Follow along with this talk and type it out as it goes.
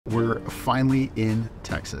We're finally in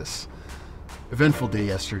Texas. Eventful day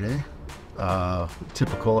yesterday.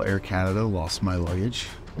 Typical Air Canada, lost my luggage.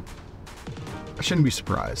 I shouldn't be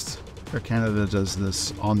surprised. Air Canada does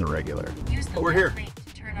this on the regular. But we're here.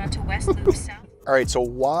 Turn onto West Loop South. All right, so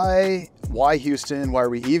why Houston? Why are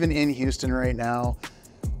we even in Houston right now?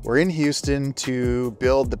 We're in Houston to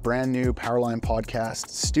build the brand new Powerline Podcast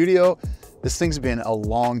studio. This thing's been a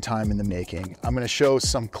long time in the making. I'm gonna show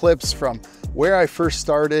some clips from where I first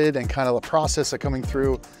started and kind of the process of coming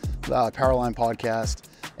through the Powerline Podcast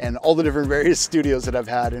and all the different various studios that I've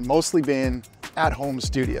had, and mostly been at-home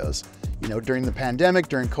studios. You know, during the pandemic,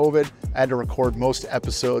 during COVID, I had to record most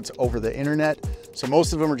episodes over the internet. So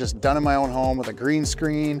most of them are just done in my own home with a green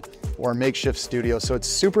screen or a makeshift studio. So it's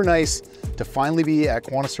super nice to finally be at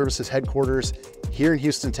Quanta Services headquarters here in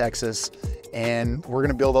Houston, Texas. And we're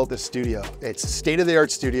gonna build out this studio. It's a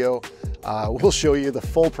state-of-the-art studio. We'll show you the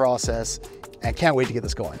full process and can't wait to get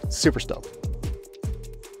this going. Super stoked.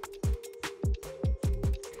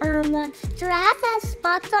 Giraffe has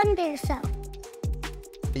spots on their cell.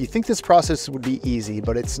 You think this process would be easy,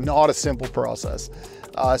 but it's not a simple process,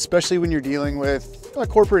 especially when you're dealing with a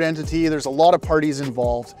corporate entity. There's a lot of parties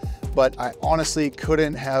involved, but I honestly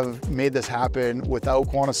couldn't have made this happen without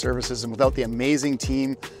Quanta Services and without the amazing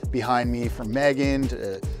team behind me, from Megan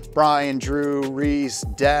to Brian, Drew, Reese,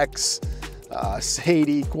 Dex,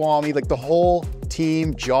 Sadie, Kwame, like the whole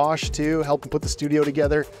team, Josh too, helping put the studio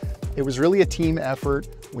together. It was really a team effort.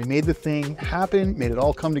 We made the thing happen, made it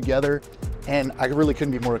all come together, and I really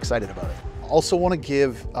couldn't be more excited about it. Also want to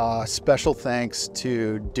give special thanks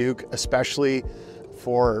to Duke, especially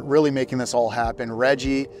for really making this all happen.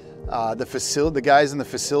 Reggie, the guys in the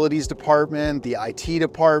facilities department, the IT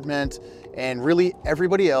department, and really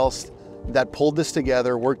everybody else that pulled this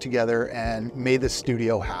together, worked together, and made this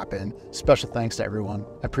studio happen. Special thanks to everyone.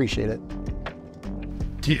 I appreciate it.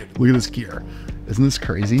 Dude, look at this gear. Isn't this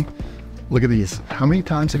crazy? Look at these. How many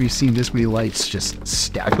times have you seen this many lights just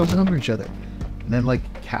stacked on top of each other? And then like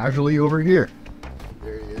casually over here.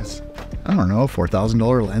 There he is. I don't know,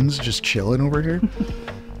 $4,000 lens just chilling over here.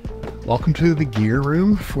 Welcome to the gear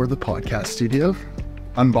room for the podcast studio.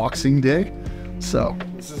 Unboxing day. So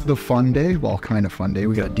this is the fun day. Well, kind of fun day.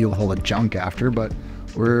 We got to deal with all the junk after, but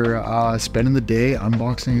we're spending the day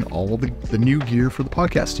unboxing all the new gear for the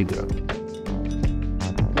podcast studio.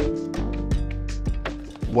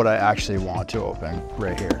 What I actually want to open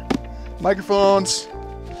right here. Microphones.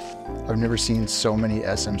 I've never seen so many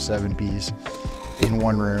SM7Bs in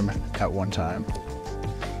one room at one time.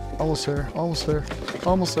 Almost there, almost there,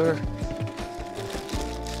 almost there.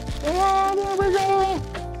 Oh, there we go.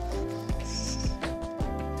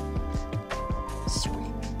 Sweet.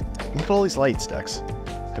 Look at all these lights, Dex.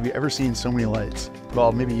 Have you ever seen so many lights?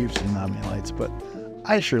 Well, maybe you've seen that many lights, but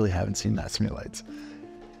I surely haven't seen that many lights.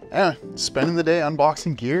 Yeah, spending the day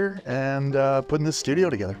unboxing gear and putting this studio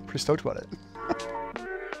together. Pretty stoked about it.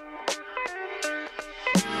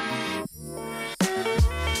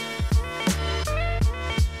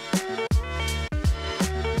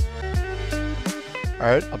 All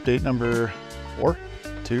right, update number 4,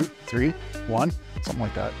 2, 3, 1, something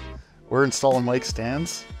like that. We're installing mic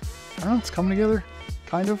stands. I don't know, it's coming together,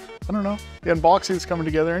 kind of. I don't know. The unboxing is coming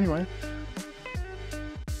together anyway.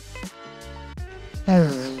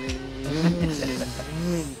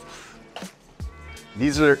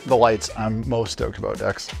 These are the lights I'm most stoked about,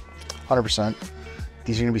 Dex. 100%.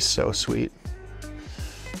 These are gonna be so sweet.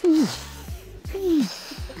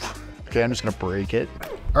 Okay, I'm just gonna break it.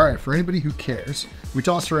 All right, for anybody who cares, we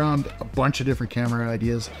tossed around a bunch of different camera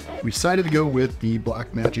ideas. We decided to go with the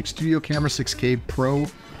Blackmagic Studio Camera 6K Pro.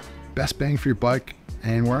 Best bang for your buck,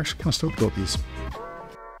 and we're actually kind of stoked about these.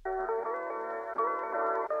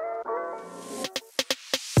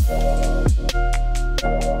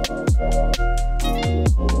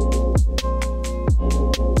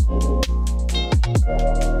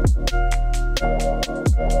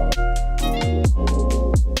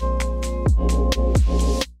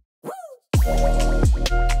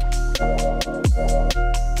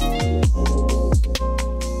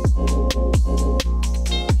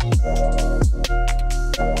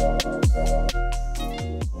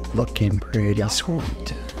 Looking pretty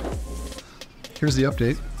sweet. Here's the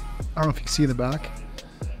update. I don't know if you can see in the back.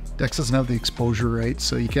 Dex doesn't have the exposure right,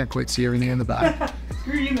 so you can't quite see everything in the back.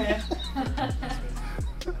 Screw you, man.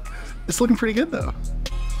 It's looking pretty good though.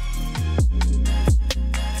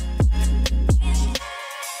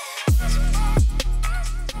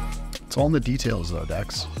 It's all in the details though,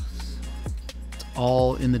 Dex. It's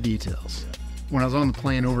all in the details. When I was on the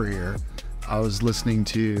plane over here, I was listening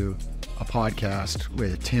to a podcast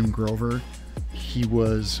with Tim Grover. He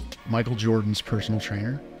was Michael Jordan's personal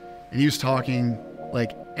trainer. And he was talking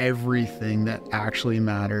like everything that actually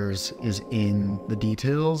matters is in the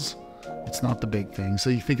details. It's not the big thing. So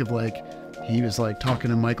you think of like, he was like talking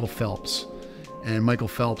to Michael Phelps, and Michael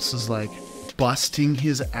Phelps is like busting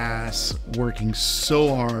his ass, working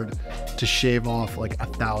so hard to shave off like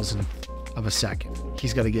 1,000th of a second.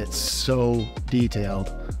 He's got to get so detailed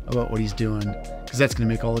about what he's doing, because that's going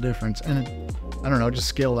to make all the difference. And I don't know, just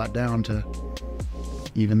scale that down to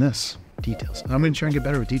even this, details. And I'm going to try and get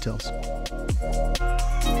better with details.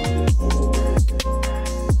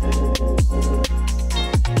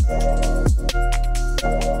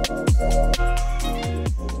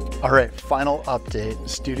 All right, final update.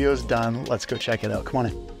 Studio's done. Let's go check it out. Come on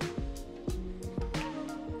in.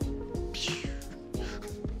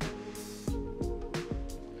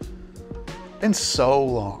 Been so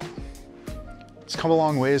long. It's come a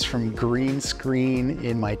long ways from green screen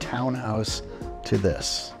in my townhouse to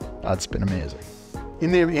this. That's been amazing.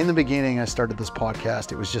 In the beginning, I started this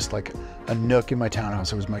podcast. It was just like a nook in my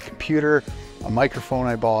townhouse. It was my computer, a microphone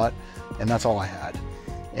I bought, and that's all I had.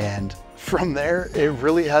 And from there, it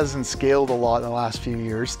really hasn't scaled a lot in the last few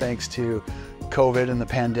years, thanks to COVID and the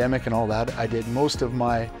pandemic and all that. I did most of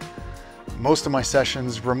my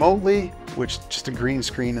sessions remotely, which just a green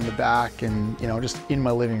screen in the back and, you know, just in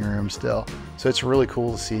my living room still. So it's really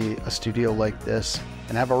cool to see a studio like this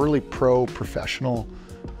and have a really professional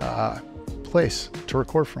place to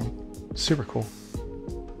record from. Super cool.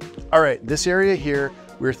 All right, this area here,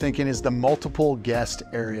 we're thinking is the multiple guest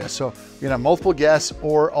area. So you're gonna have multiple guests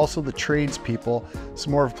or also the tradespeople. It's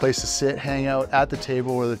more of a place to sit, hang out at the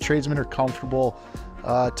table where the tradesmen are comfortable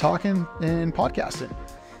talking and podcasting.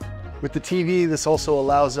 With the TV, this also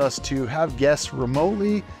allows us to have guests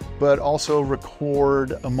remotely, but also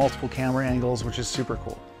record multiple camera angles, which is super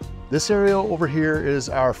cool. This area over here is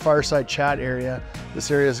our fireside chat area.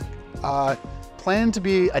 This area is planned to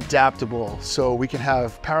be adaptable, so we can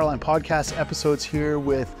have Powerline Podcast episodes here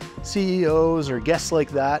with CEOs or guests like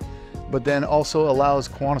that, but then also allows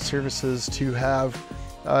Quanta Services to have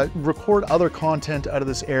record other content out of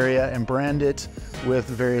this area and brand it with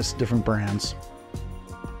various different brands.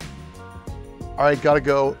 All right, gotta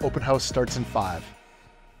go. Open house starts in 5.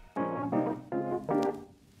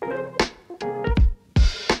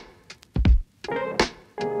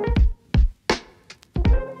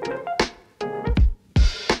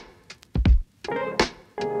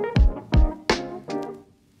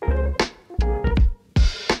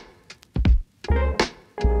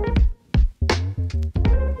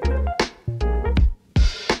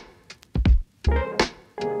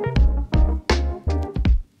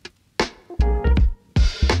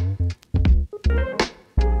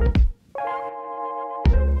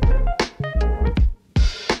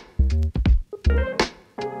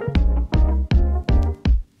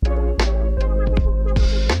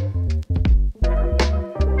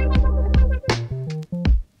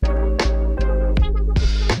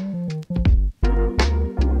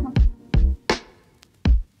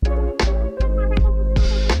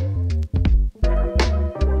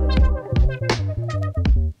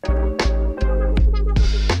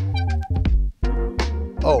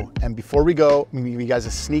 Before we go, I'm gonna give you guys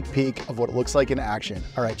a sneak peek of what it looks like in action.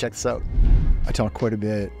 All right, check this out. I talk quite a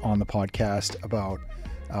bit on the podcast about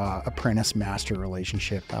apprentice-master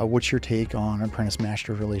relationship. What's your take on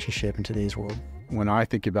apprentice-master relationship in today's world? When I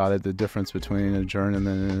think about it, the difference between a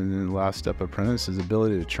journeyman and a last step apprentice is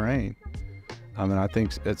ability to train. I mean, I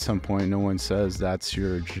think at some point no one says that's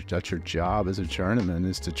your job as a journeyman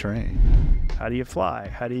is to train. How do you fly?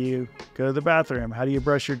 How do you go to the bathroom? How do you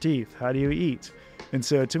brush your teeth? How do you eat? And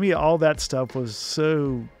so to me, all that stuff was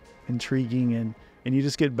so intriguing, and you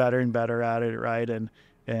just get better and better at it, right? And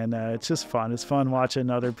it's just fun. It's fun watching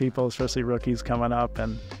other people, especially rookies, coming up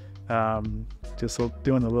and just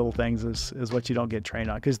doing the little things is what you don't get trained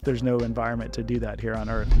on, because there's no environment to do that here on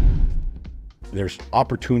Earth. There's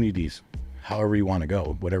opportunities, however you want to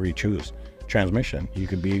go, whatever you choose. Transmission, you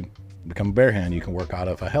could become a bare hand, you can work out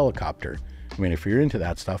of a helicopter. I mean, if you're into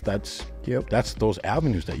that stuff, that's those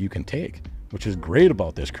avenues that you can take, which is great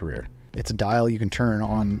about this career. It's a dial you can turn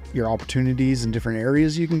on your opportunities in different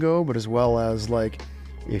areas you can go, but as well as like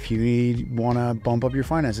if you want to bump up your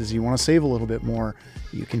finances, you want to save a little bit more,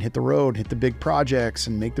 you can hit the road, hit the big projects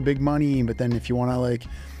and make the big money. But then if you want to like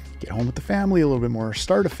get home with the family a little bit more,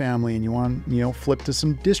 start a family, and you want, you know, flip to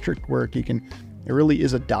some district work, you can, it really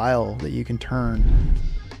is a dial that you can turn.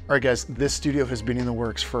 All right, guys, this studio has been in the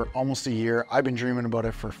works for almost a year. I've been dreaming about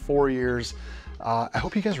it for 4 years. I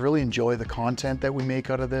hope you guys really enjoy the content that we make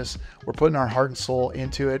out of this. We're putting our heart and soul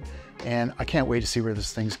into it, and I can't wait to see where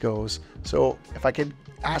this thing goes. So if I could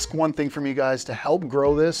ask one thing from you guys to help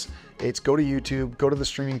grow this, It's go to YouTube, go to the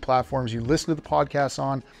streaming platforms you listen to the podcast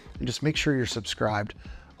on, and just make sure you're subscribed.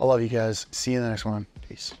 I love you guys. See you in the next one.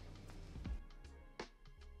 Peace.